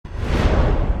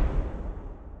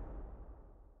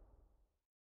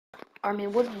I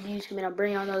mean, what did you use, man? I'm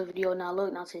bringing out another video now.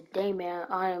 Look, now today,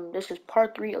 man, this is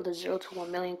part 3 of the 0 to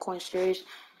 1 million coin series.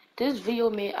 This video,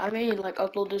 man, I made like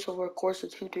upload this over a course of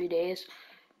 2-3 days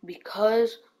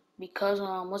because,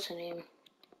 what's the name?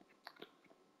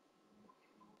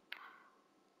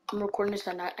 I'm recording this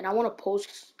at night and I want to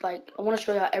post, like, I want to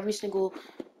show you every single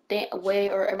thing, way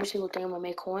or every single thing I'm gonna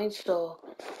make coins. So,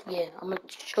 yeah, I'm gonna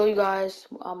show you guys.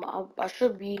 I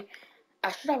should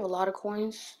have a lot of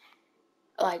coins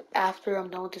like after I'm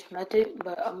done with this method,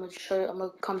 but I'm gonna show you. I'm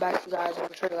gonna come back to you guys. I'm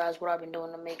gonna show you guys what I've been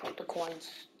doing to make the coins.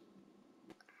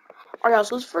 All right,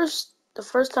 so the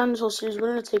first time this whole series, we're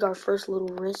gonna take our first little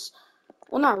risk.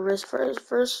 Well, not risk.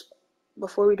 First,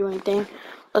 before we do anything,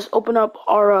 let's open up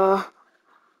our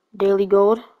daily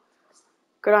gold.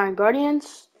 Good Iron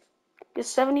Guardians. It's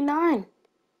 79.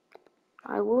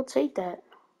 I will take that.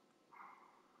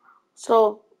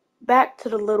 So back to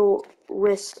the little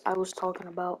risk I was talking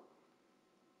about.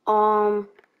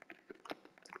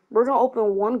 We're gonna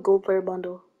open one gold player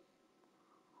bundle.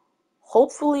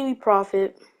 Hopefully we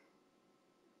profit.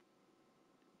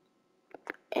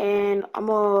 And I'm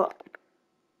gonna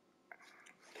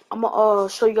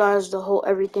show you guys the whole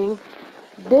everything.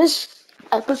 This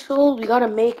episode we gotta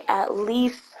make at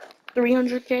least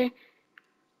 300k,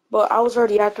 but I was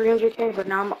already at 300k, but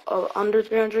now I'm under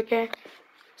 300k.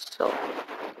 So,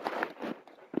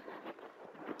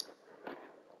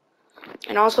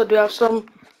 and I also do have some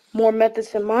more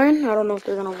methods in mind. I don't know if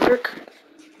they're gonna work,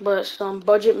 but some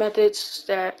budget methods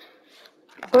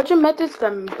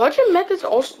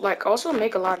also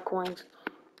make a lot of coins.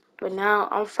 But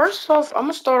now first off I'm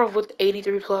gonna start off with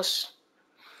 83 plus,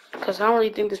 because I don't really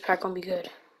think this pack gonna be good.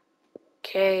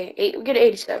 Okay, we get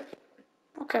 87.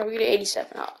 Okay, we get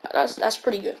 87. That's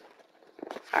pretty good.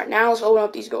 Alright, now let's open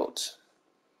up these golds.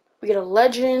 We get a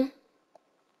legend,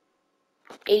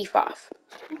 85.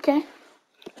 Okay,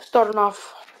 starting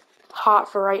off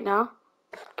hot for right now.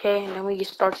 Okay, and then we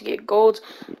start to get golds.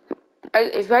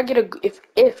 If I get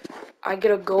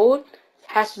a gold, it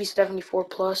has to be 74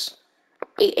 plus.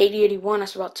 80, 81.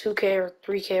 That's about 2k or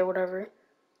 3k or whatever.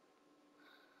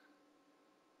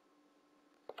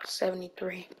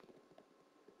 73.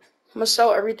 I'm gonna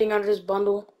sell everything out of this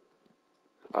bundle.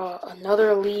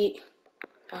 Another elite.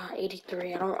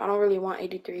 83. I don't really want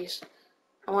 83s.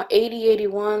 I want 80,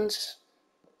 81s.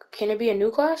 Can it be a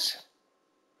new class?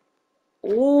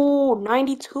 Ooh,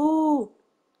 92.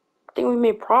 I think we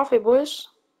made profit, boys.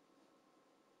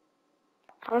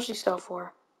 How much did he sell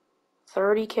for?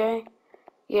 30k?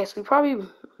 Yes, we probably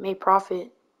made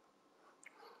profit.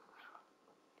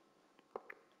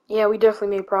 Yeah, we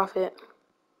definitely made profit.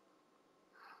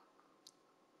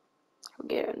 We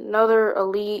get another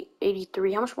elite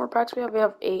 83. How much more packs we have? We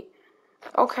have 8.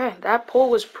 Okay, that pull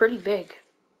was pretty big.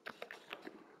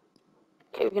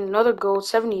 Okay, we get another gold.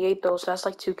 78 though, so that's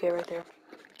like 2k right there.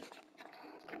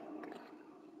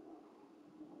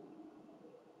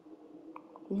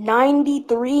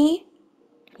 93?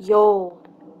 Yo.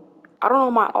 I don't know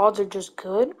if my odds are just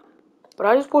good, but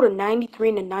I just pulled a 93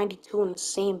 and a 92 in the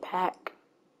same pack.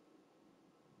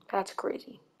 That's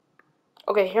crazy.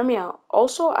 Okay, hear me out.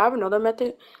 Also, I have another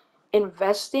method.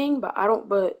 Investing, but I don't,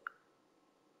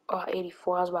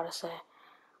 84, I was about to say.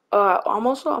 I'm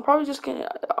probably just gonna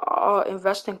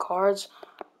invest in cards,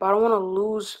 but I don't want to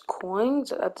lose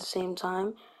coins at the same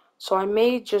time. So I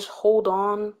may just hold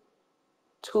on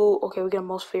to, okay, we get a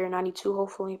most fair 92,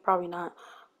 hopefully, probably not.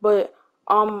 But,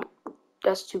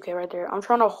 that's 2k right there. I'm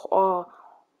trying to,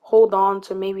 hold on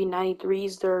to maybe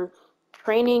 93s. Their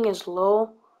training is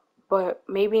low, but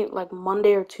maybe like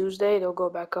Monday or Tuesday, they'll go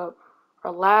back up.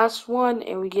 Our last one,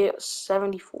 and we get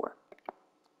 74.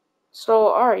 So,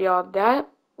 alright, y'all, that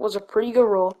was a pretty good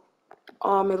roll.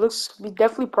 We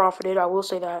definitely profited, I will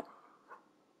say that.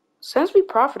 Since we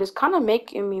profited, it's kind of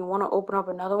making me want to open up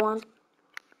another one.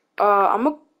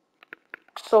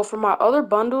 So for my other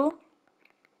bundle,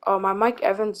 my Mike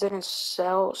Evans didn't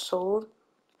sold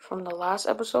from the last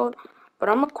episode, but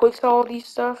I'm gonna quick sell all these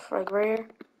stuff, like right here,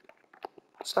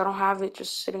 so I don't have it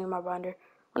just sitting in my binder.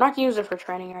 I'm not gonna use it for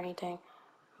training or anything,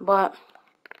 but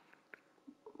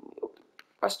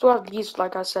I still have these,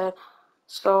 like I said.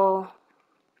 So,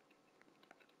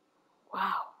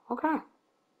 wow, okay.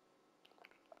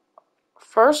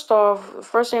 First off, the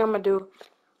first thing I'm gonna do,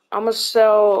 I'm gonna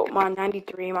sell my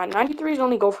 93. My 93s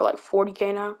only go for like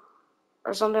 40k now,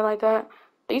 or something like that.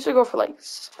 They used to go for like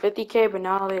 50k, but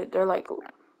now they're like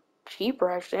cheaper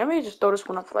actually. I may just throw this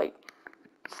one up for like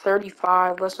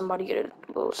 35. Let somebody get a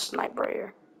little snipe right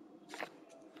here.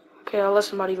 Okay, I'll let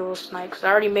somebody get a little snipe because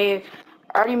I already made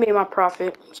my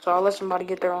profit, so I'll let somebody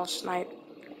get their own snipe.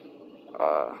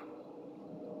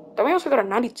 Then we also got a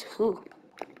 92.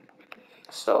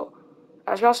 So,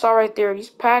 as y'all saw right there, these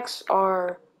packs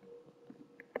are...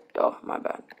 Oh, my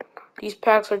bad. These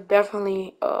packs are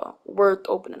definitely worth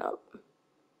opening up.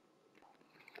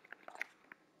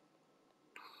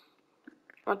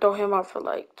 I'll throw him up for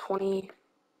like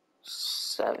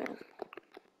 27.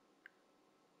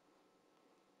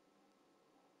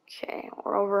 Okay,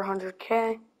 we're over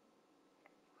 100K.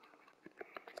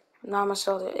 Now I'm gonna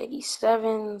sell the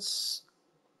 87s.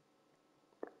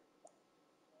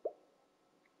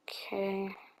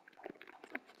 Okay.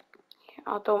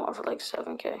 I'll throw him up for like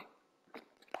 7K.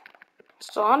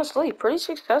 So honestly, pretty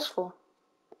successful.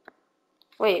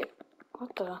 Wait,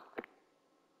 what the?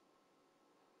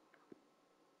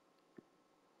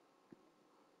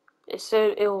 It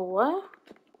said it will what?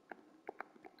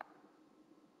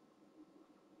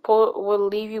 Will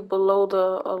leave you below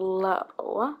the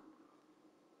what?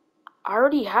 I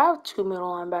already have 2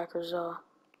 middle linebackers don't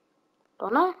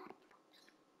I? What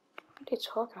are they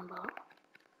talking about?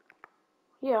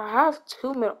 Yeah, I have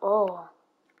 2 middle. Oh,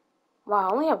 wow,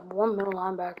 I only have 1 middle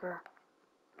linebacker.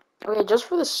 Okay, just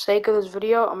for the sake of this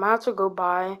video, I'm gonna have to go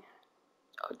buy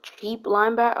a cheap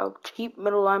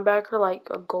middle linebacker, like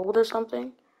a gold or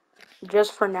something,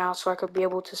 just for now, so I could be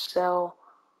able to sell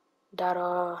that.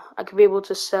 I could be able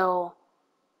to sell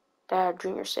that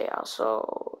Junior Seau.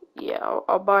 So yeah,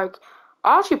 I'll buy.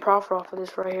 I'll actually profit off of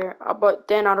this right here. But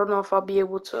then I don't know if I'll be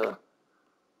able to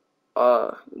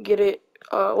get it.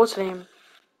 What's the name?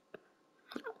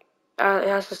 It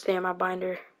has to stay in my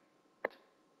binder.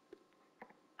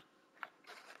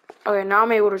 Okay, now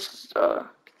I'm able to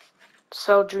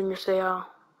sell Junior Seau.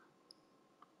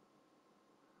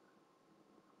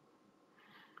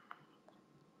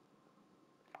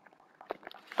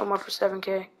 I'm up for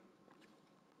 7K.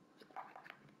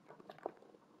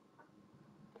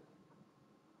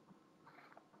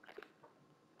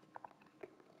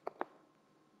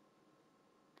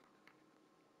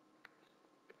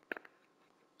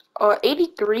 Uh,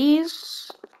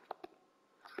 83s.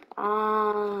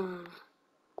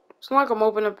 It's not like I'm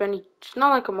opening up any. It's not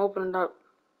like I'm opening up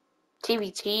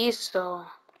TVTs. So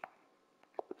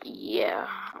yeah,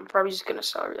 I'm probably just gonna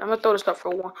sell it. I'm gonna throw this up for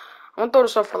one. I'm gonna throw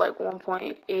this up for like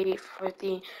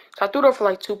 1.850. So I threw it up for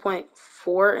like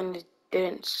 2.4 and it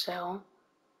didn't sell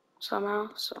somehow.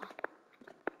 So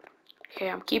okay,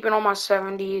 I'm keeping all my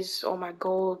 70s, all my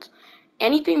golds.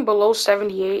 Anything below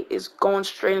 78 is going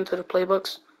straight into the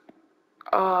playbooks.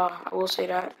 I will say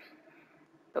that.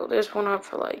 Throw this one up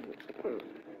for like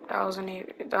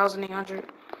 1,800.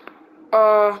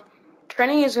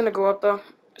 Training is gonna go up though.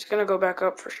 It's gonna go back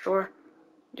up for sure.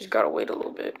 Just gotta wait a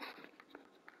little bit.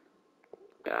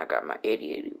 Then I got my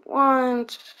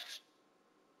 8081s.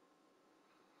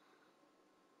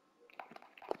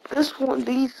 This one,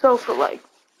 these sell for like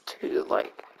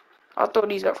I'll throw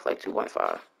these up for like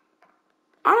 2.5.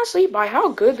 Honestly, by how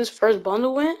good this first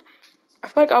bundle went, I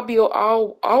feel like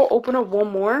I'll open up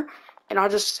one more and I'll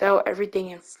just sell everything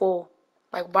in full.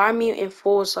 Like buy me in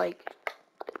full is like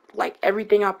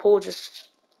everything I pull just,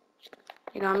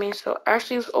 you know what I mean? So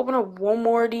actually let's open up one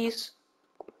more of these.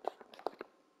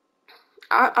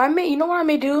 I may, you know what I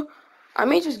may do? I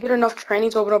may just get enough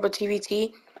training to open up a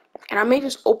TVT, and I may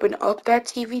just open up that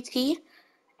TVT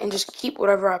and just keep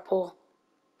whatever I pull.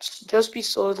 Just be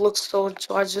so it looks so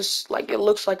I just like it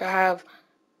looks like I have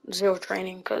zero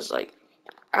training because like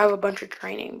I have a bunch of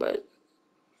training, but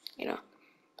you know.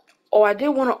 Oh, I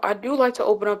do like to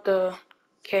open up the.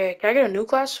 Okay, can I get a new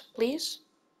class, please?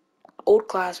 Old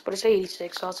class, but it's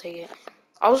 86, so I'll take it.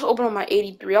 I'll just open up my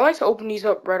 83. I like to open these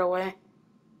up right away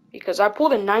because I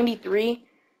pulled a 93.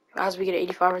 As we get an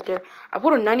 85 right there. I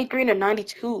pulled a 93 and a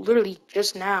 92 literally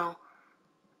just now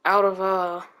out of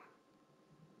a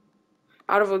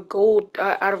gold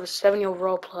out of a 70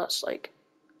 overall plus. Like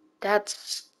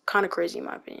that's kind of crazy in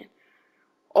my opinion.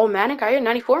 Oh, Manic, I hit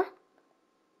 94?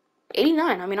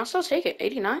 89. I mean, I'll still take it.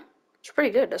 89? It's pretty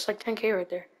good. That's like 10K right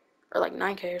there. Or like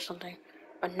 9K or something.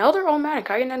 Another Manic,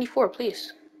 I hit 94,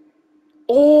 please.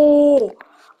 Oh,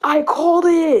 I called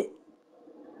it.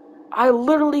 I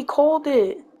literally called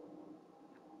it.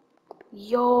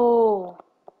 Yo,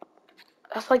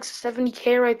 that's like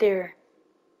 70K right there.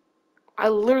 I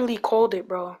literally called it,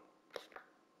 bro.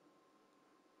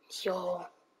 Yo,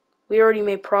 we already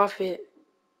made profit.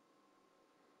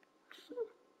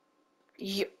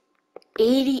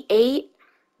 88?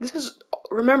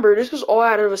 Remember, this was all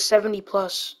out of a 70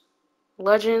 plus.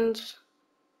 Legends.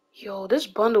 Yo, this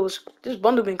bundle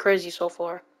been crazy so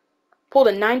far. Pulled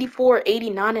a 94,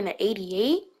 89, and an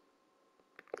 88,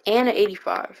 and an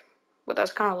 85. But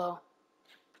that's kind of low.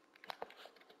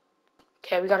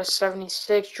 Okay, we got a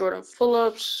 76, Jordan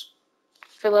Phillips.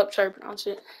 Phillips, how you pronounce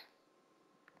it.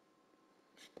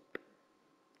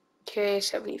 Okay,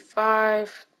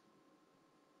 75.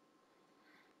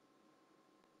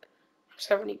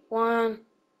 71.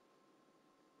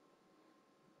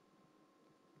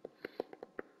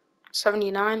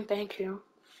 79. Thank you.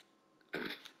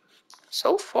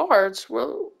 So far, it's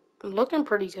well looking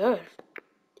pretty good.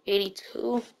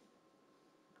 82.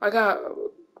 I got a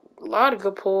lot of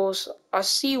good pulls. I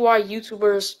see why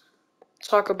YouTubers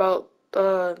talk about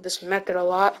this method a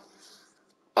lot.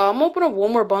 I'm opening up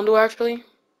one more bundle actually,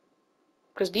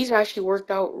 because these actually worked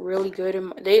out really good,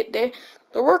 and they're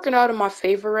working out in my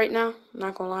favor right now. I'm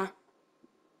not gonna lie.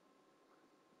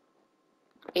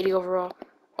 80 overall.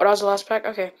 Oh, that was the last pack.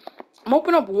 Okay, I'm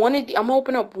opening up one of I'm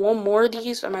opening up one more of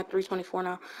these. I'm at 324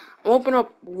 now. I'm opening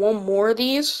up one more of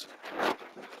these.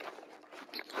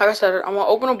 Like I said, I'm gonna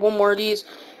open up one more of these,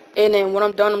 and then when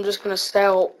I'm done, I'm just gonna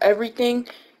sell everything,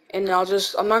 and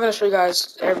I'm not gonna show you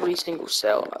guys every single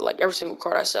sell, like every single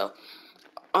card I sell.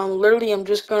 I'm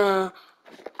just gonna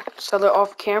sell it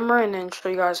off camera and then show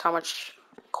you guys how much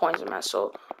coins I'm at.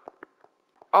 So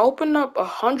I opened up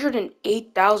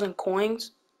 108,000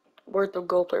 coins worth of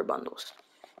Gold Player bundles.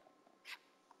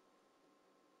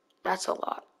 That's a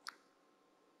lot.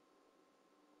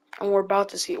 And we're about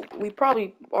to see it. We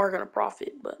probably are gonna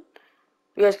profit, but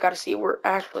you guys gotta see it. We're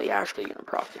actually gonna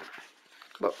profit.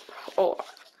 But oh,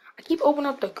 I keep opening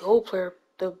up the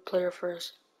player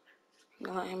first.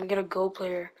 Let me get a Gold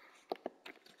Player.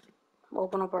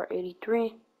 Open up our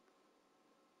 83.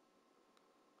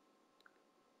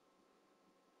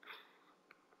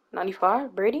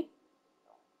 95, Brady.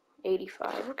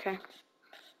 85, okay.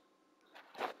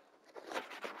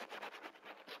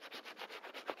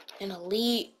 An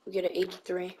Elite, we get an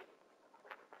 83.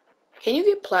 Can you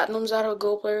get platinums out of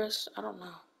Gold Players? I don't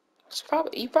know.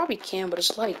 You probably can, but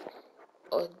it's like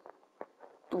a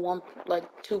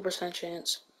 2%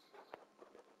 chance.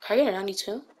 Can I get a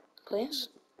 92, please?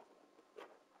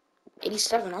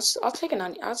 87. I'll take a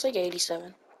 90. I'll take a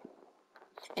 87.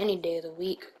 Any day of the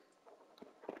week.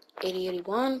 80,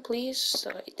 81, please.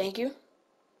 Thank you.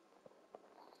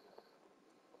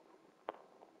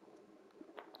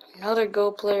 Another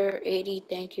Gold Player, 80.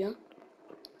 Thank you.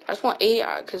 I just want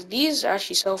 80 because these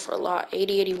actually sell for a lot.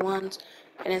 80, 81s,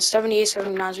 and then 78,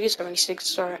 79s. We get 76.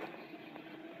 Sorry.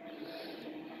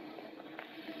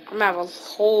 I'm gonna have a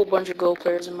whole bunch of Gold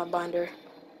Players in my binder,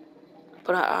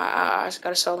 but I just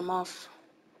gotta sell them off.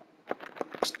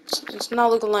 It's not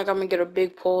looking like I'm gonna get a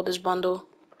big pull this bundle,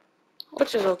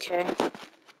 which is okay.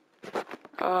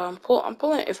 I'm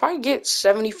pulling. If I get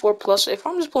 74 plus, if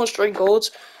I'm just pulling straight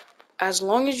golds, as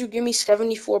long as you give me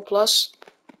 74 plus,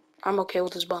 I'm okay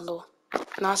with this bundle.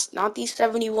 Not these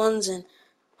 71s, and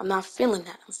I'm not feeling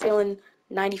that. I'm feeling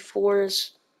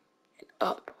 94s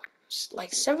up.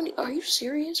 Like 70. Are you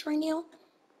serious right now?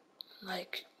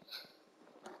 Like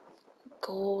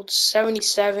gold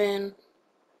 77.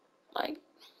 Like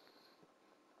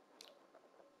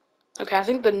okay, I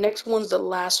think the next one's the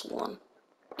last one.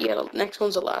 Yeah, the next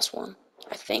one's the last one.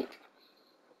 I think.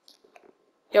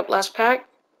 Yep, last pack.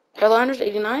 Headliners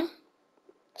 89.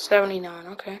 79.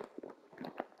 Okay.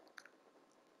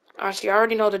 Alright, so you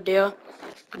already know the deal.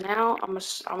 Now I'm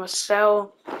gonna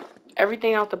sell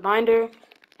everything out the binder,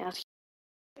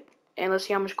 and let's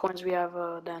see how much coins we have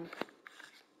then.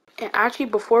 And actually,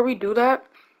 before we do that,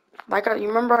 you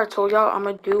remember I told y'all I'm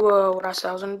gonna do what I said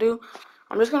I was gonna do.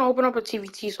 I'm just gonna open up a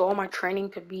TVT so all my training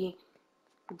could be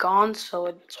gone. So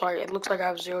it looks like I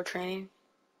have zero training.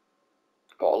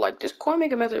 Oh, like this coin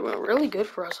making method went really good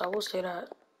for us. I will say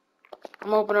that. I'm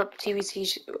gonna open up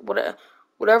TVT.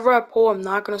 Whatever I pull, I'm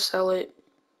not gonna sell it.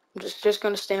 I'm just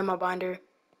gonna stay in my binder.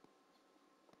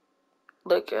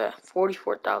 Look at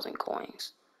 44,000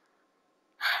 coins.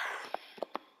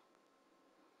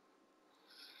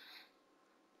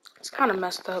 It's kind of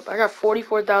messed up. I got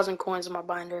 44,000 coins in my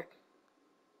binder,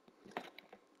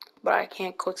 but I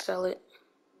can't quick sell it.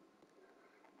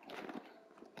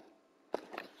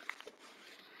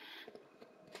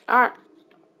 Alright.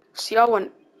 See y'all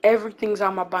when everything's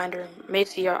on my binder. I may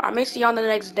see y'all the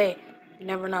next day. You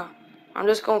never know. I'm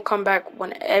just gonna come back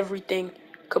when everything's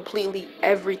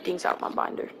out my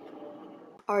binder.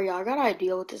 Alright, y'all, I got an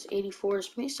idea with this 84.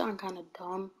 This may sound kind of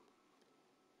dumb,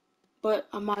 but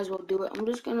I might as well do it. I'm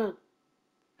just gonna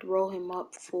throw him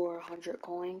up for 100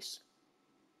 coins,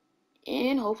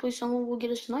 and hopefully someone will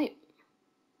get a snipe.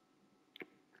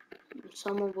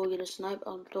 Someone will get a snipe.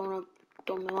 I'm throwing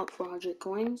him up for 100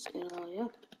 coins, and yeah.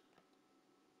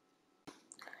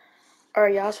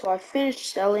 Alright, y'all, so I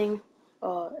finished selling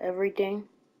everything.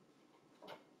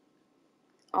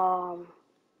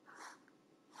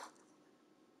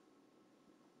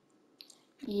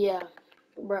 Yeah,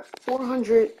 we're at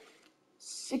 400.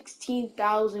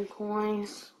 16,000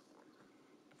 coins.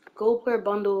 Gold player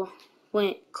bundle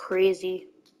went crazy.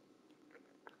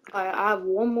 I have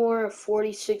one more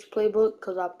 46 playbook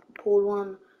because I pulled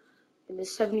one. And the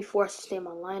 74 has to stay in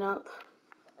my lineup.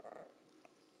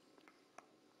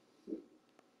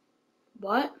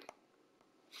 But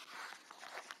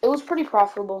it was pretty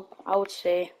profitable, I would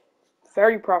say.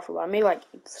 Very profitable. I made like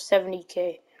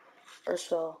 70K or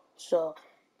so. So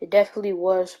it definitely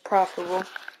was profitable.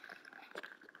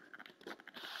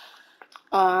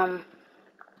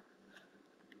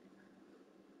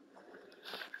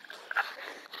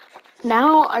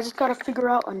 Now I just gotta figure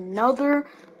out another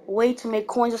way to make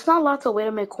coins. It's not lots of way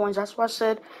to make coins. That's why I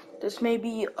said this may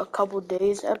be a couple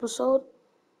days episode.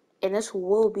 And this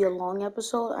will be a long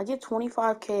episode. I get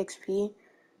 25K XP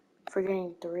for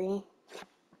getting 3.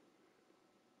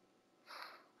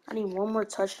 I need one more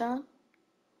touchdown.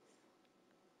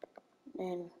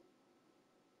 And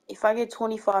if I get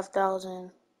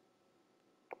 25,000,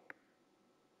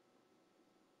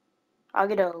 I'll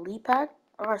get an elite pack.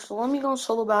 Alright, so let me go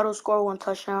solo battle, score 1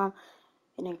 touchdown,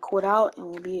 and then quit out, and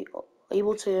we'll be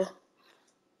able to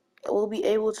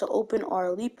open our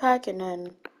elite pack, and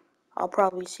then I'll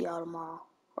probably see y'all tomorrow,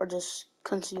 or just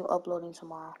continue uploading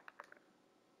tomorrow.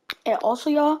 And also,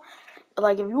 y'all,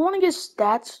 like if you want to get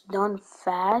stats done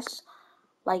fast,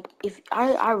 like if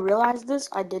I realized this,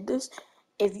 I did this.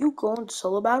 If you go in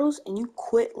solo battles and you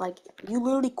quit, like you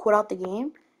literally quit out the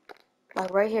game,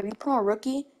 like right here, if you put on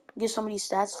rookie, get some of these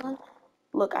stats done.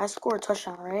 Look, I scored a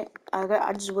touchdown, right?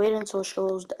 I just waited until it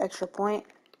shows the extra point,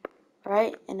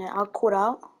 right? And then I'll quit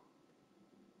out,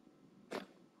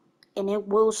 and it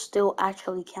will still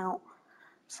actually count.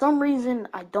 Some reason,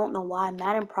 I don't know why,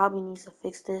 Madden probably needs to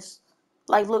fix this.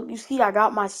 Like, look, you see, I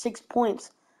got my 6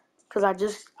 points, because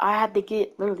I had to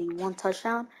get literally 1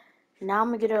 touchdown. Now I'm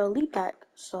going to get an elite pack,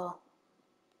 so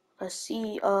let's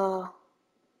see, what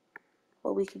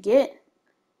we could get.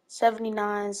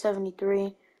 79,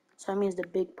 73, so that means the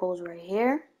big pulls right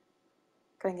here.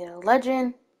 Gonna get a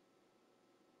legend.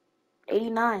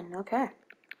 89, okay.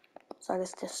 So I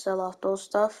guess to sell off those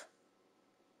stuff.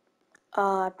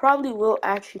 I probably will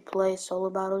actually play solo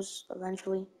battles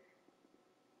eventually.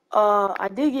 I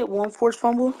did get 1 forced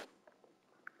fumble.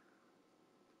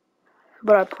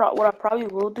 But what I probably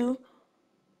will do,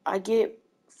 I get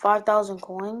 5,000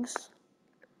 coins.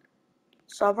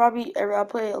 So I'll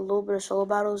play a little bit of solo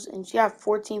battles, and she have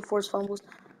 14 forced fumbles.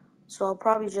 So I'll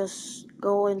probably just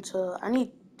go into, I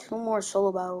need 2 more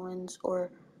solo battle wins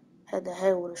or head to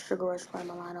head with a Sugar Rush player in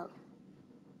my lineup.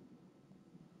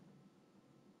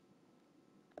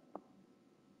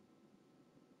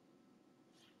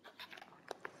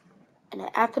 And then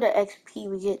after the XP,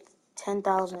 we get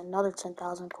 10,000, another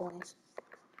 10,000 coins.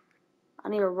 I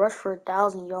need a rush for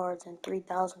 1,000 yards and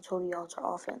 3,000 total yards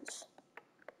for offense.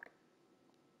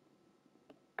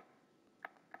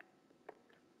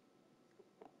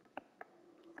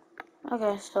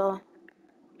 Okay, so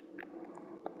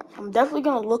I'm definitely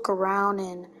gonna look around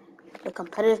in the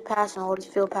competitive pass and all these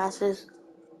field passes.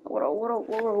 What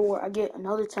I get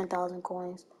another 10,000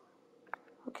 coins.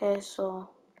 Okay, so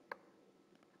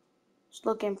it's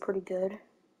looking pretty good.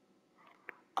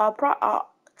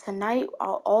 Tonight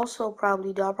I'll also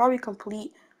probably do. I'll probably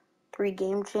complete 3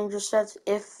 game changer sets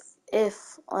if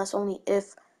that's only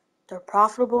if they're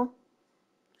profitable.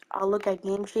 I'll look at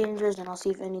game changers and I'll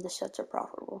see if any of the sets are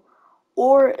profitable.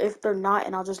 Or if they're not,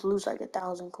 and I'll just lose like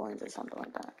 1,000 coins or something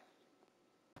like that.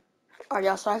 Alright,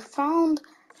 y'all, so I found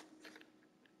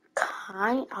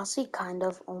I'll say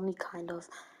only kind of.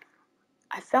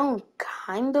 I found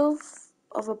kind of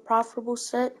a profitable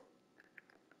set.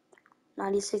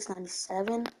 96,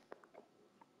 97.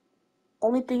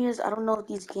 Only thing is, I don't know if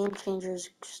these game changers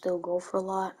still go for a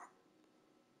lot.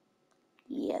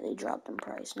 Yeah, they dropped in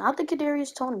price. Not the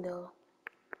Kadarius Toney, though.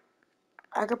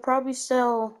 I could probably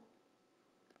sell.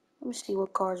 Let me see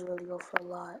what cards really go for a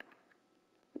lot.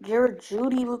 Jared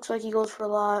Judy looks like he goes for a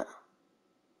lot.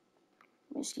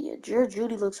 Let me see. Yeah, Jared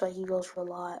Judy looks like he goes for a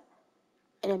lot.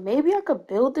 And then maybe I could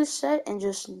build this set and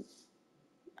just.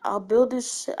 I'll build this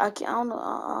set. I don't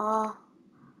know.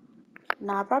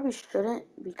 Nah, I probably shouldn't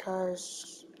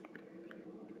because.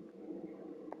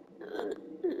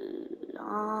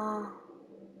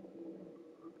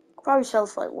 Probably sell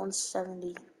for like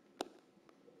 170.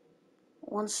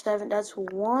 170. That's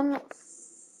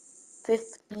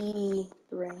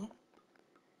 153.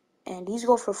 And these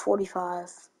go for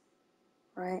 45.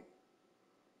 Right?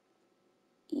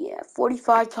 Yeah,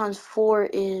 45 times 4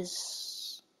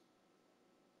 is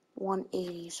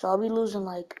 180. So I'll be losing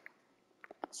like.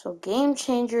 So game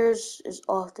changers is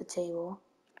off the table.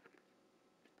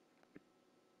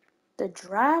 The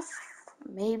draft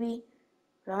maybe.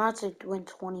 But I'm about to win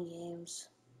 20 games.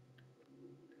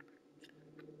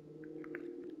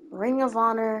 Ring of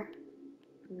Honor,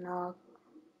 no.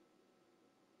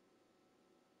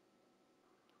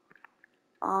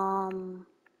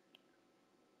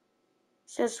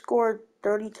 Just scored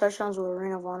 30 touchdowns with a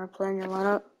Ring of Honor player in your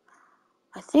lineup.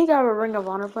 I think I have a Ring of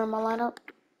Honor player in my lineup.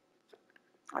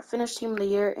 I finished Team of the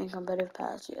Year in competitive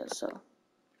pass, yeah, so.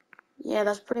 Yeah,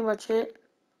 that's pretty much it.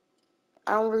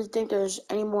 I don't really think there's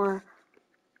any more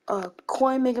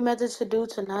coin making methods to do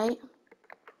tonight.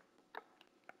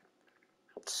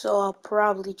 So I'll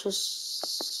probably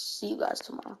just see you guys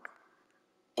tomorrow.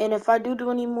 And if I do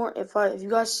any more, if you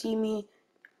guys see me,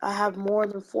 I have more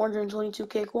than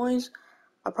 422k coins,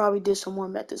 I'll probably do some more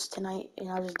methods tonight,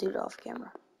 and I'll just do it off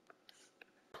camera.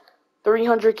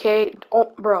 300k,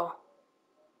 oh, bro.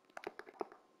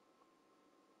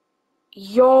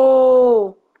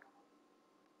 Yo!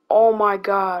 Oh my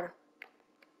god.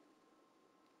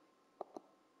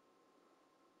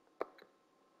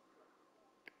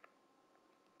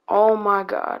 Oh my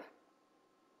god.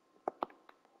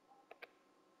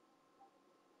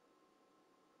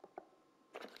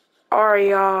 Alright,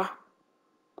 y'all.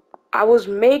 I was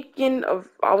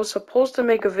supposed to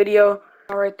make a video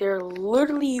right there.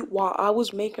 Literally, while I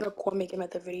was making a coin making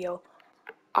method video,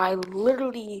 I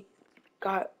literally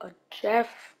got a Jeff,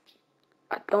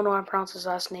 I don't know how to pronounce his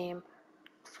last name,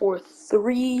 for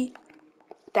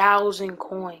 3,000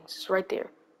 coins. It's right there.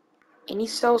 And he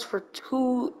sells for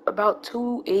about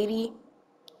 280.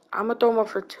 I'm gonna throw him up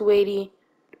for 280.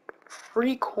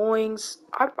 Free coins.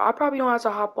 I probably don't have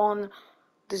to hop on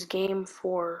this game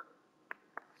for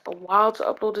a while to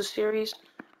upload the series.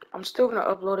 I'm still gonna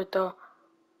upload it though.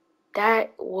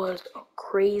 That was a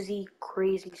crazy,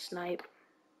 crazy snipe.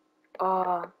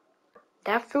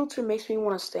 That filter makes me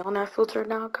want to stay on that filter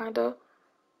now, kinda.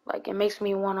 Like, it makes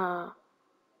me want to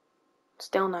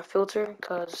stay on that filter,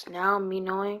 because now me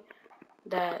knowing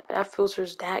that that filter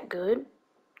is that good,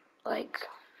 like,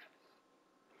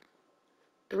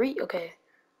 okay.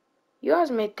 You guys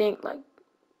may think, like,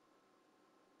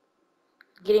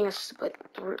 getting a, like,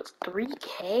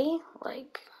 3K?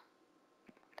 Like,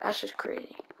 that's just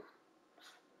crazy.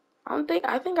 I think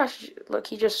I should, look,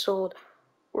 he just sold.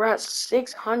 We're at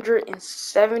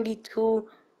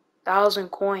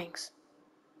 672,000 coins.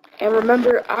 And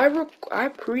remember,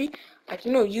 like,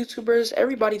 you know, YouTubers,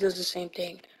 everybody does the same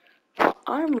thing.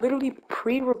 I'm literally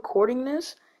pre-recording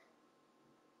this,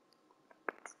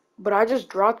 but I just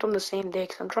dropped on the same day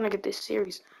because I'm trying to get this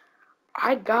series.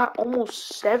 I got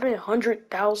almost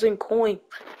 700,000 coins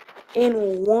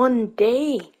in one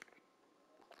day.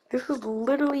 This is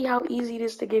literally how easy it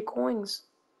is to get coins.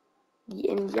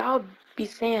 And y'all be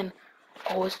saying,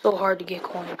 oh, it's so hard to get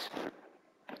coins.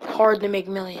 Hard to make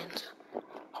millions.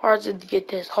 Hard to get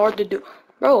this. Hard to do.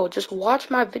 Bro, just watch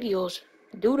my videos.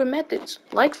 Do the methods.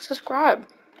 Like, subscribe.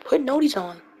 Put noties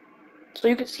on. So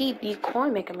you can see these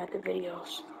coin making method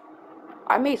videos.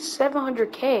 I made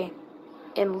 700k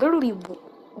and literally,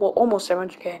 well, almost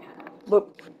 700k. But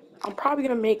I'm probably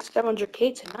gonna make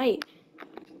 700k tonight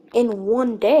in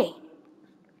one day.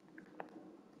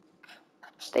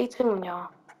 Stay tuned, y'all.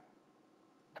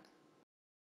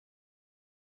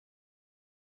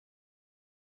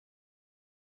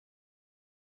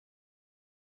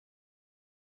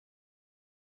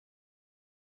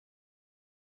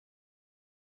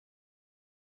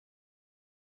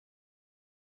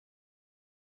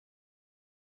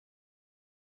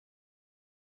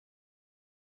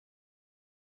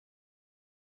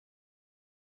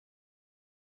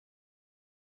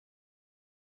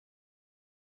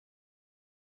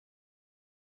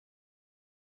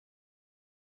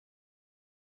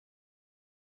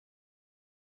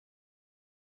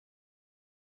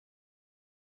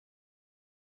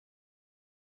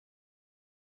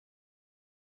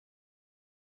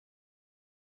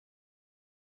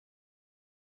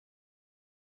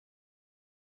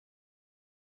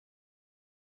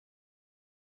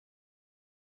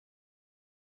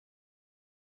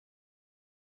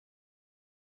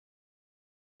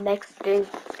 Next day,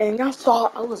 and y'all saw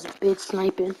I was big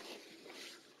sniping.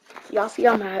 Y'all see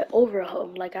I'm at over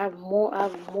like I have more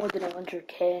than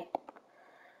 100k.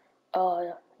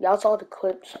 Y'all saw the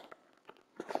clips,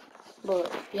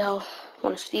 but y'all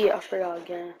want to see it? I'll show y'all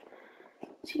again.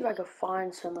 See if I can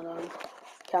find some of them.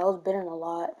 Okay, I was bidding a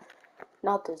lot.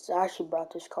 Not this. I actually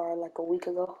brought this card like a week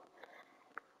ago.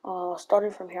 Starting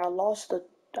from here, I lost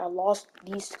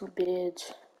these two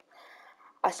bids.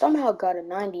 I somehow got a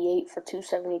 98 for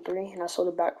 273, and I sold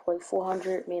it back for like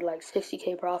 400. Made like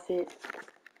 60k profit.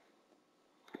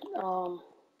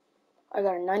 I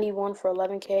got a 91 for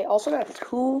 11k. Also got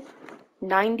two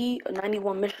 90, a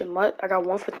 91 mission mutt. I got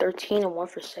one for 13 and one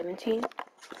for 17.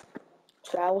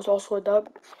 So that was also a dub.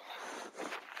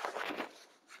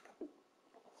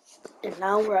 And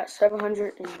now we're at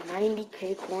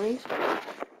 790k coins.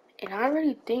 And I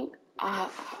really think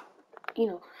you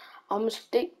know, I'm gonna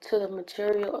stick to the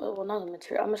material. Well, not the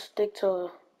material. I'm gonna stick to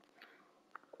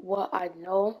what I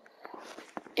know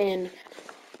and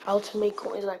how to make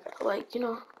coins. Like you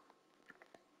know,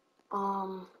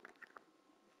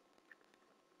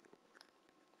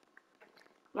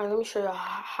 like let me show you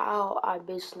how I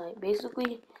base snipe.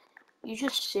 Basically, you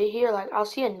just sit here. Like I'll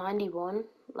see a 91.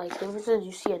 Like for instance,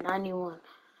 you see a 91.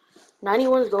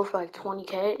 91s go for like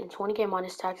 20k, and 20k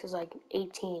minus tax is like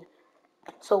 18.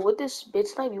 So with this bid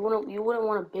snipe, you wouldn't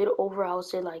want to bid over, I would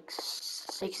say, like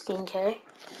 16k.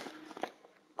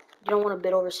 You don't want to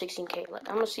bid over 16k. Like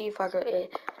I'm gonna see if I could.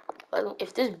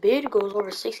 If this bid goes over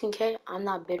 16k, I'm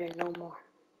not bidding no more.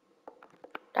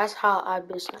 That's how I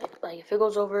bid snipe. Like if it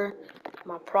goes over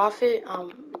my profit,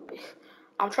 I'm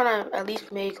trying to at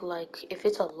least make, like, if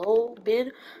it's a low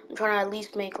bid, I'm trying to at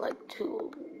least make like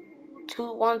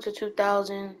 1 to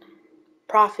 2,000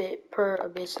 profit per a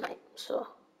bid snipe. So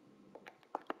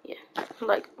yeah,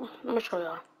 like let me show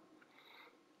y'all.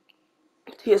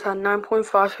 He has had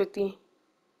 9.550.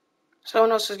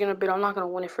 Someone else is gonna bid. I'm not gonna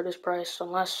win it for this price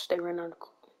unless they ran out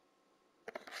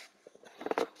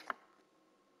of.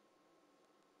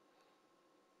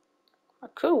 I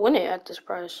could win it at this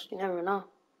price. You never know.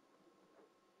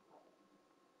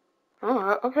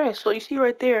 Oh, okay. So you see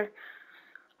right there,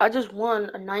 I just won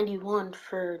a 91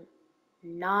 for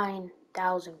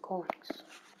 9,000 coins.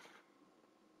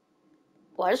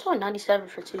 Well, I just won 97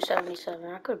 for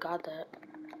 277. I could have got that.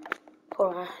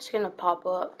 Hold on, it's gonna pop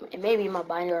up. It may be in my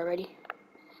binder already.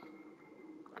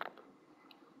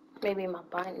 Maybe in my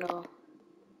binder. No,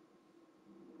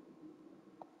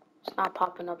 it's not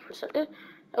popping up for some.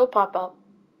 It'll pop up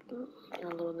in a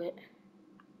little bit.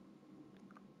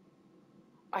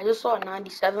 I just saw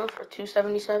 97 for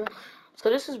 277. So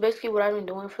this is basically what I've been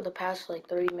doing for the past like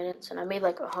 30 minutes, and I made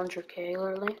like 100k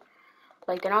literally.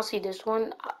 Like then I'll see this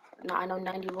one. I know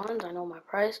 91s. I know my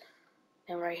price.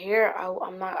 And right here,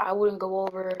 I wouldn't go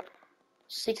over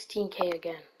 16k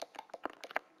again.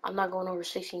 I'm not going over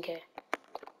 16k.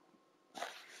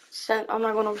 I'm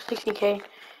not going over 16k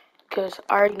because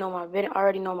I already know my bid. I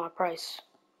already know my price.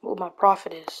 What my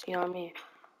profit is. You know what I mean?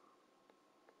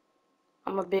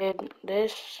 I'm gonna bid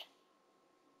this.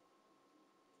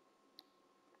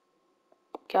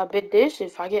 Can I bid this?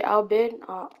 If I get outbid,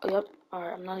 yep.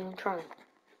 Alright, I'm not even trying.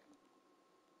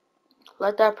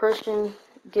 Let that person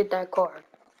get that card.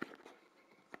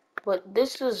 But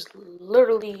this is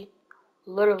literally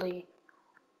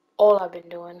all I've been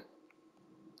doing.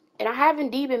 And I haven't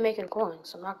indeed been making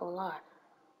coins, I'm not gonna lie.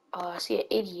 I see an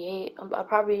 88. I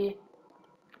probably,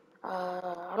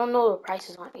 I don't know the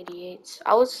prices on 88s.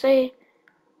 I would say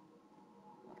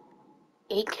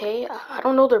 8k. I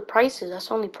don't know their prices, that's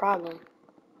the only problem.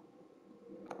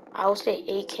 I would say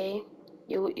 8k.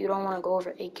 You don't want to go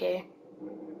over 8k.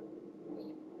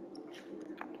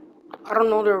 I don't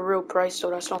know their real price, so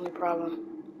that's the only problem.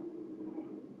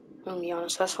 I'm gonna be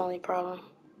honest, that's the only problem.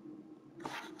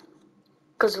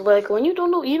 Cause like when you don't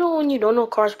know, when you don't know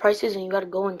cars prices and you gotta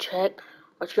go and check,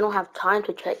 but you don't have time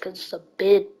to check because it's a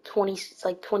bid 20, it's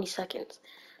like 20 seconds,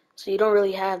 so you don't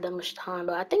really have that much time.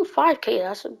 But I think 5k.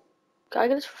 Can I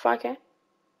get this for 5k?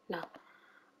 No.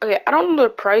 Okay, I don't know the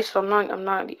price, so I'm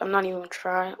not even gonna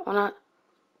try on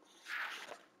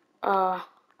that.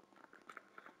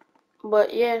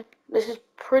 But yeah, this is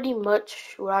pretty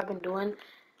much what I've been doing,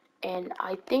 and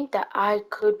I think that I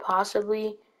could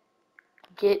possibly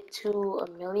get to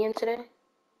 1 million today.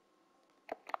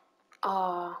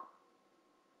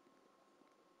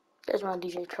 There's my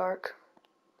DJ Chark.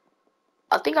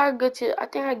 I think I get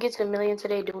to 1 million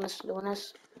today doing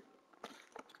this.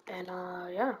 And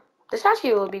yeah. This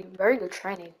actually will be very good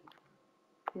training.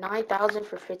 9,000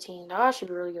 for 15. That actually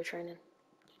be really good training.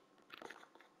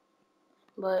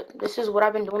 But this is what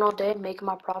I've been doing all day, making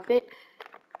my profit.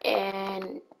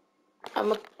 And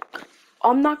I'm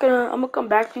gonna come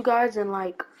back to you guys in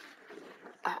like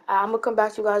I'm gonna come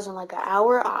back to you guys in like an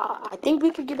hour. I think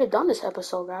we could get it done this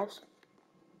episode, guys.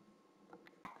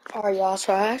 Alright, y'all,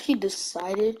 so I actually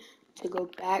decided to go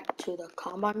back to the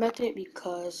combine method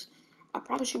because I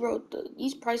promise you, bro,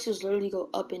 these prices literally go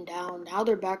up and down. Now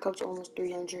they're back up to almost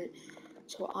 300.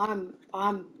 So I'm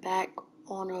back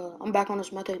on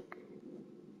this method.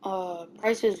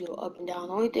 Prices go up and down.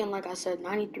 The only thing, like I said,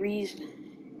 93s,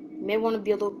 you may want to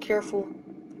be a little careful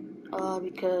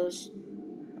because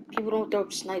people don't throw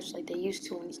up snipes like they used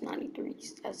to in these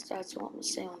 93s. That's what I'm gonna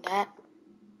say on that.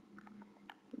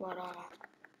 But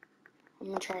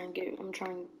I'm trying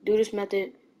to do this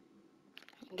method,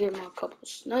 get my couple of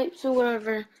snipes or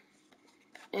whatever,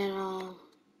 and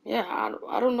yeah,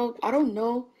 I don't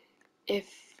know if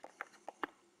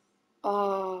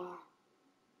uh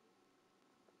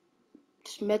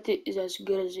this method is as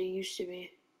good as it used to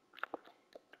be,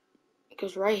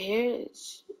 because right here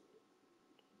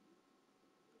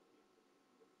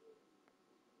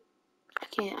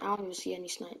I don't even see any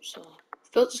snipes. So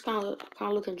filter's kind of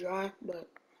looking dry, but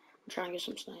I'm trying to get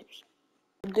some snipes.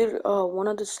 I did one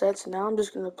of the sets. Now I'm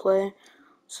just gonna play.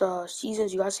 So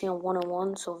seasons, you guys see I'm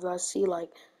 1-1. So if you guys see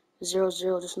like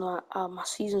 0-0, just know my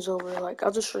season's over. Like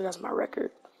I'll just show you guys my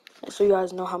record, and so you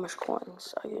guys know how much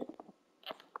coins I get.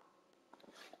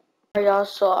 Alright, y'all.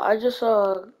 So I just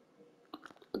I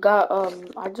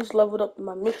just leveled up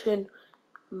my mission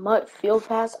Mutt Field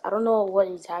Pass. I don't know what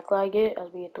exactly I get,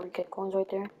 as we get 3K coins right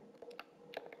there.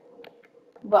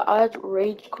 But I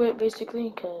rage quit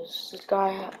basically because this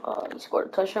guy he scored a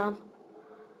touchdown,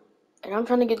 and I'm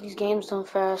trying to get these games done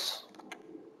fast.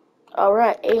 We're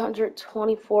at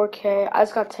 824K. I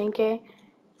just got 10K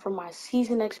from my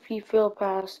season XP Field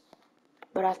Pass,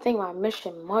 but I think my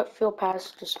mission Mutt Field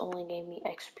Pass just only gave me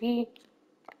XP.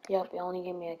 Yep, it only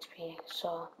gave me XP.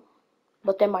 So,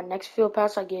 but then my next Field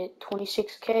Pass I get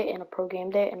 26K and a pro game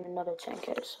day and another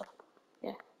 10K. So,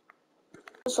 yeah.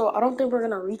 So I don't think we're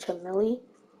gonna reach a milli.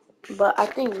 But I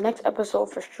think next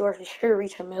episode for sure, we should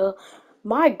reach a mil.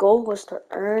 My goal was to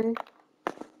earn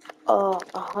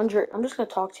 100. I'm just gonna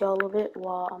talk to y'all a little bit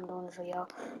while I'm doing this video.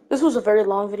 This was a very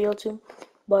long video too,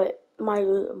 but my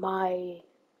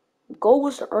goal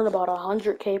was to earn about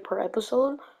 100K per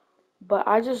episode. But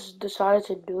I just decided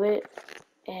to do it,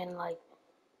 and like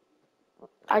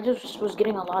I just was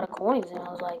getting a lot of coins, and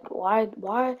I was like, why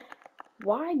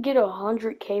get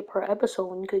 100K per episode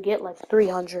when you could get like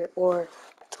 300 or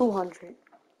 200?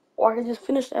 Or I can just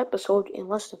finish the episode in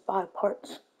less than 5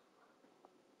 parts.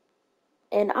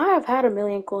 And I have had a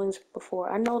million coins before.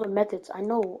 I know the methods. I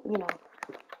know,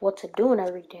 what to do and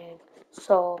everything.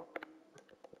 So,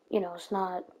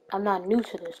 I'm not new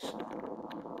to this.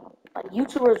 Like,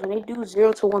 YouTubers, when they do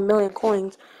 0 to 1 million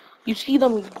coins, you see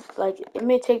them, like, it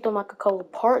may take them, like, a couple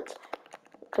parts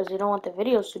because they don't want the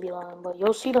videos to be long. But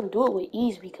you'll see them do it with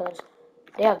ease because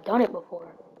they have done it before.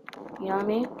 You know what I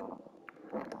mean?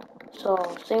 So,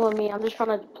 same with me. I'm just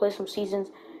trying to play some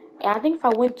seasons. And I think if I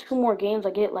win 2 more games,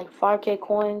 I get like 5K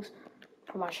coins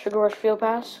for my Sugar Rush Field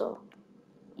Pass. So,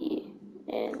 yeah.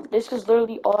 And this is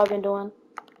literally all I've been doing.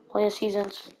 Playing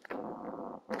seasons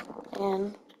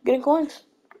and getting coins.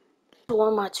 One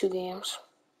of my 2 games.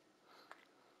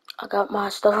 I got my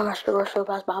stuff on my Sugar Rush Field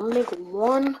Pass. But I'm going to make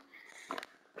one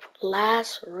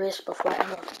last risk before I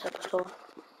end off this episode.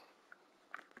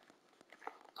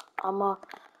 I'm going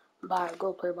to buy a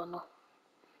Go Player Bundle.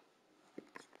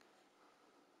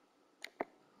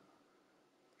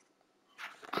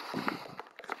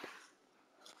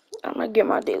 I'm going to get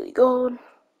my daily gold.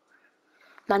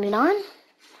 99?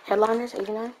 Headliners,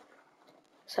 89?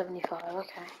 75,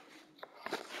 okay.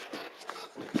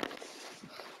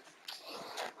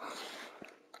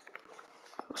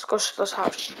 Let's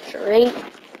hop straight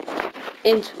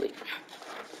into it.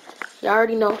 Y'all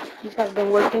already know these have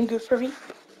been working good for me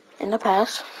in the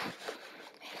past.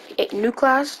 New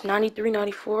class, 93,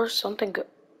 94, something good.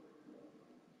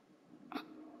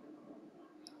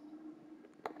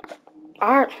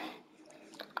 Alright,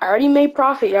 I already made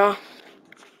profit, y'all.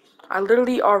 I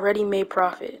literally already made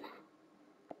profit.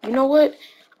 You know what?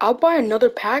 I'll buy another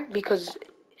pack because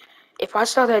if I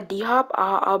sell that D-Hop,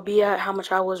 I'll be at how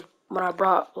much I was when I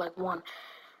brought like one.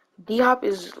 D-Hop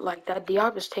is like that.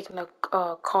 D-Hop is taking the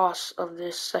cost of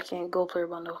this second Go Player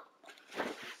Bundle.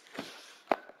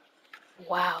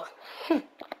 Wow.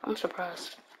 I'm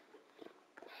surprised.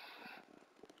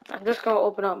 I'm just gonna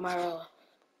open up my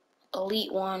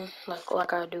elite one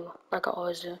like I do, like I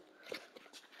always do.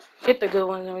 Get the good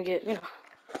ones and we get,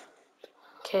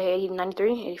 Okay, 80,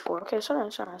 93, 84. Okay, sorry.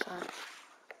 You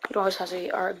don't always have to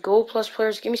be. Alright, gold plus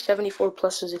players. Give me 74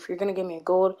 pluses. If you're gonna give me a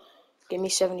gold, give me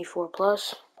 74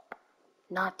 plus.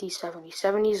 Not these 70.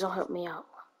 70s don't help me out.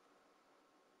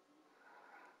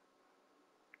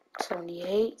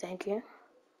 78, thank you.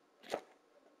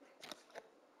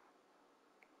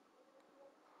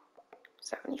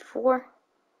 74.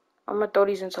 I'm gonna throw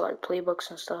these into like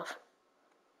playbooks and stuff.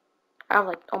 I have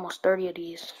like almost 30 of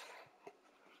these.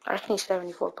 I just need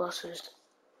 74 pluses.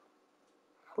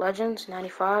 Legends,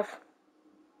 95.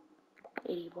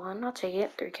 81, I'll take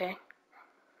it. 3K.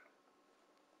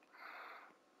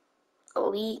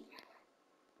 Elite,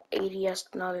 80, that's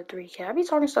another 3K. I be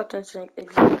talking stuff into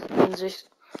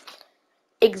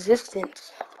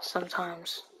existence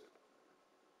sometimes.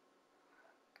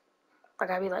 I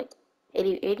gotta be like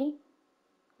 80?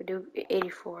 We do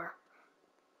 84.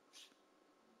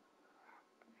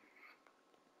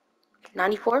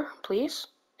 94, please.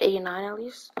 89 at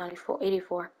least. 94,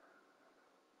 84.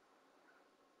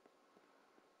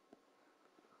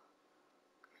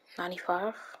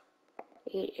 95.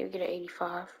 We get an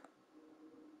 85.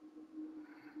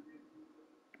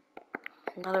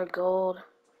 Another gold.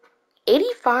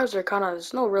 85s are kind of,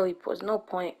 there's no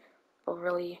point of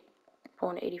really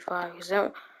pulling 85 because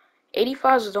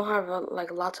 85s don't have like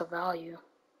lots of value.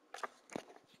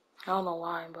 I don't know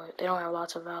why, but they don't have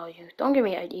lots of value. Don't give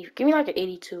me an 80. Give me like an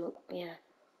 82. Yeah,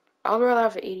 I would rather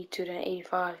have an 82 than an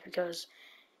 85 because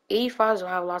 85s don't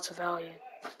have lots of value.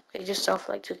 They just sell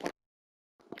for like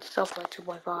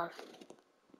 2.5.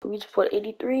 We just put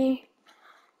 83.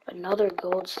 Another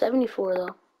gold 74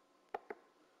 though.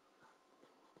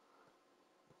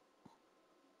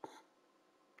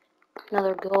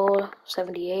 Another gold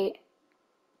 78.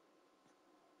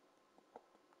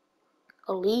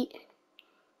 Elite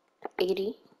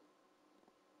 80.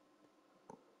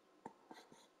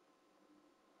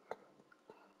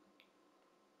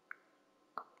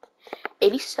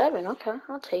 87. Okay,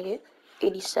 I'll take it.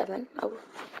 87. Oh,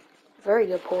 very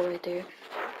good pull right there.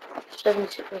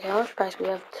 72. Okay, how much packs? We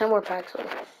have 10 more packs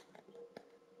left.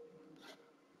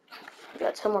 We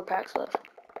got 10 more packs left.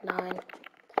 9.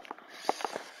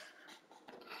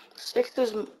 7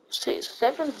 is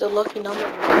the lucky number.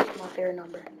 8 is my favorite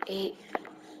number. 8.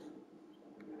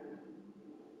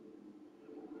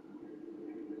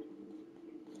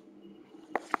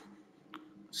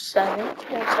 7.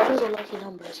 Yeah, 7 is a lucky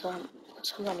number. So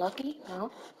something lucky? No.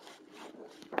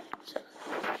 7.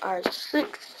 Alright,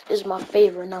 6 is my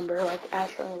favorite number, like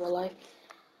actually in real life.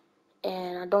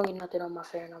 And I don't get nothing on my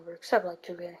favorite number except like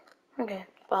 2K. Okay,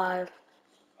 5.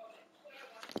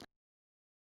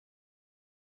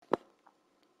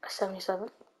 77.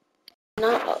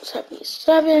 Not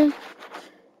 77.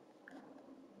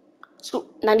 So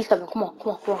 97. Come on.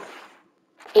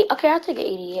 8. Okay, I'll take an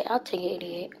 88. I'll take an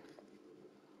 88.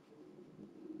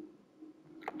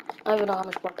 I don't even know how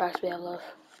much more packs we have left.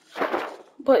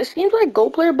 But it seems like Go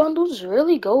Player bundles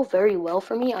really go very well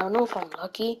for me. I don't know if I'm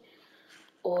lucky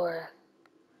or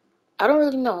I don't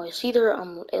really know. It's either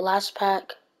a last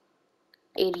pack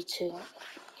 82.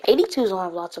 82s don't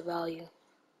have lots of value.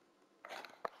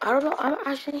 I don't know. I'm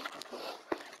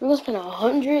gonna spend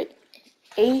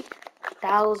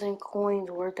 108,000 coins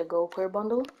worth of Go Player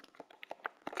bundle,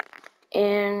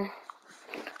 and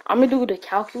I'm gonna do the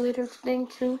calculator thing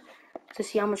too to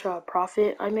see how much of a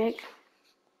profit I make.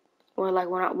 Or like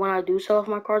when I do sell off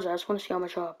my cards, I just want to see how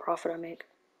much of a profit I make.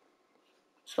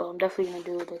 So I'm definitely gonna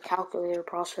do the calculator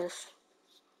process.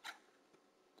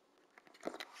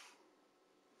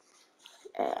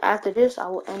 After this, I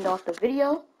will end off the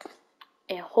video,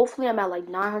 and hopefully I'm at like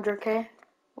 900k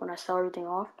when I sell everything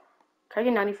off. Can I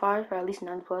get 95 or at least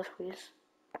 90 plus, please?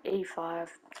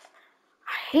 85.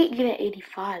 I hate getting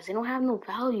 85s. They don't have no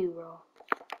value, bro.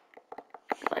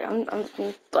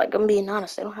 I'm being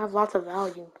honest. They don't have lots of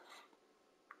value.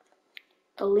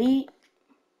 Elite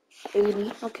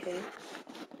 80. Okay.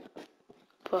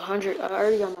 Put 100. I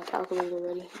already got my calculator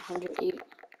ready. 108.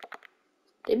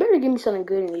 They better give me something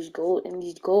good in these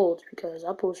golds because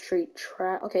I pull straight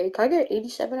trap. Okay, can I get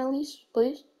 87 at least,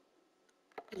 please?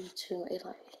 82, 8,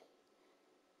 like,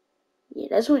 yeah,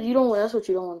 that's what you don't want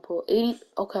to pull. 80.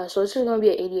 Okay, so this is gonna be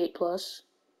an 88 plus.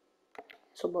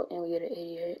 So, and we get an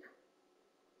 88.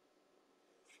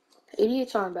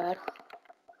 88's not bad.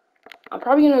 I'm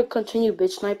probably gonna continue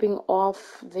bitch sniping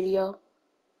off video.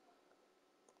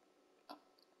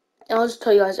 And I'll just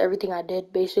tell you guys everything I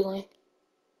did basically.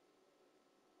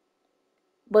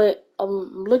 But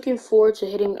I'm looking forward to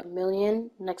hitting 1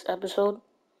 million next episode.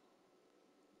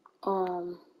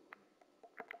 Yeah.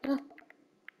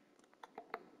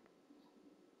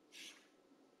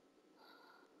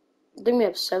 I think we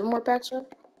have 7 more packs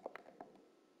left.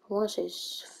 I want to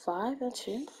say 5. That's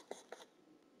it.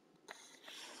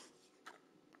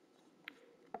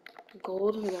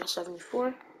 Gold. We got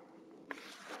 74.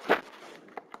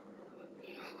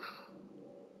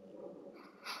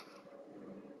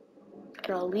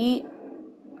 An elite.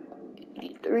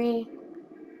 83.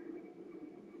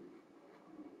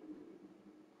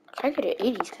 I get an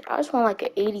 80. I just want like an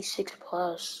 86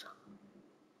 plus.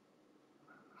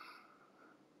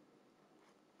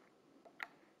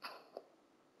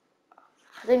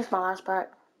 I think it's my last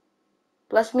pack.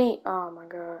 Bless me. Oh my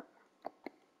god.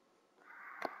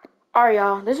 Alright,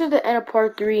 y'all. This is the end of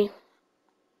part 3.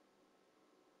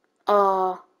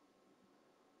 All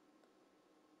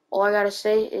I gotta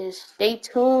say is stay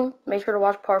tuned. Make sure to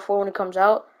watch part 4 when it comes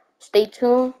out. Stay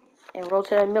tuned and roll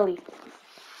to that millie.